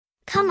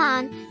Come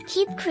on,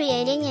 keep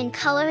creating and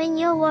coloring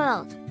your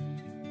world.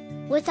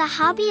 With a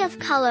hobby of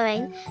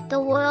coloring,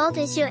 the world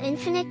is your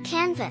infinite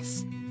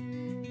canvas.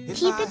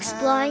 Keep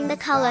exploring the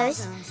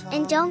colors,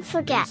 and don't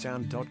forget,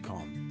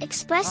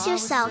 express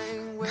yourself.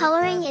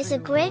 Coloring is a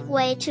great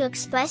way to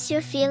express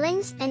your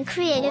feelings and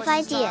creative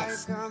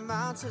ideas.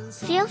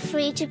 Feel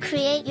free to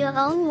create your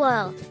own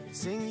world.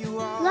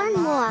 Learn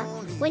more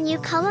when you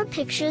color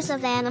pictures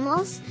of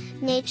animals,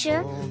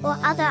 nature, or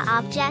other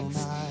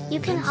objects. You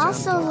can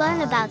also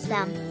learn about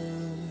them.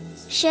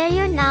 Share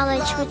your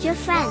knowledge with your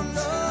friends.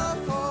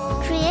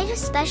 Create a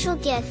special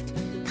gift.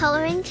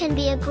 Coloring can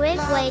be a great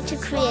way to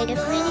create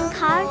a greeting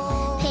card,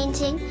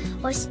 painting,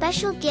 or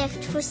special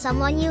gift for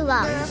someone you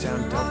love.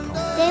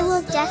 They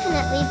will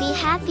definitely be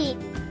happy.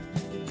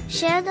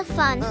 Share the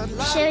fun.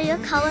 Share your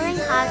coloring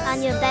art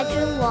on your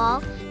bedroom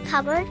wall,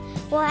 cupboard,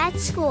 or at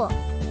school.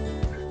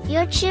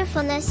 Your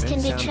cheerfulness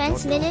can be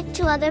transmitted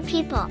to other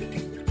people.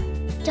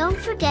 Don't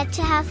forget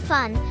to have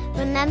fun.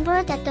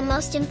 Remember that the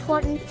most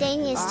important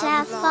thing is to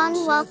have fun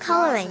while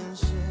coloring.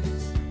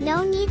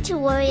 No need to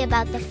worry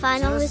about the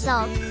final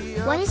result.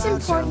 What is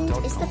important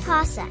is the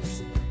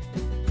process.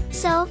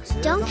 So,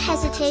 don't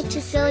hesitate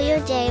to fill your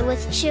day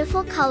with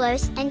cheerful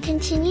colors and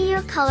continue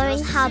your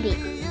coloring hobby.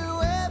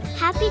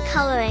 Happy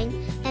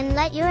coloring, and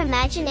let your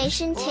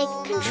imagination take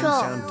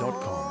control.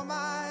 Sound.com.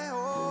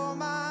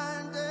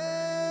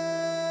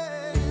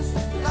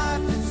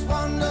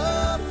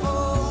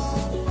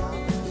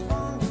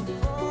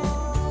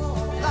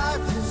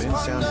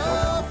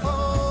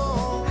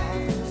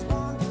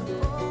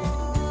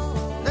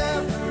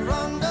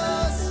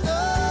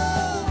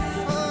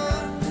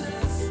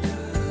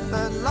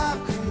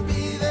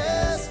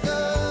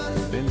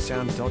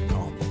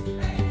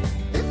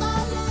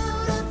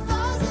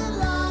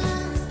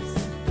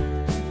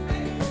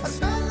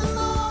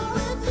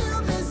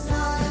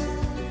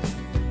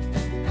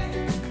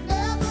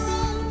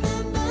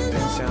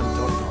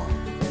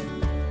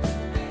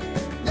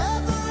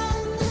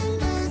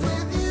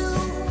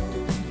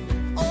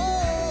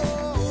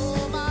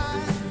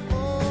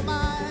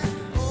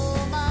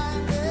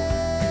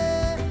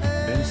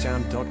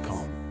 Sound.com.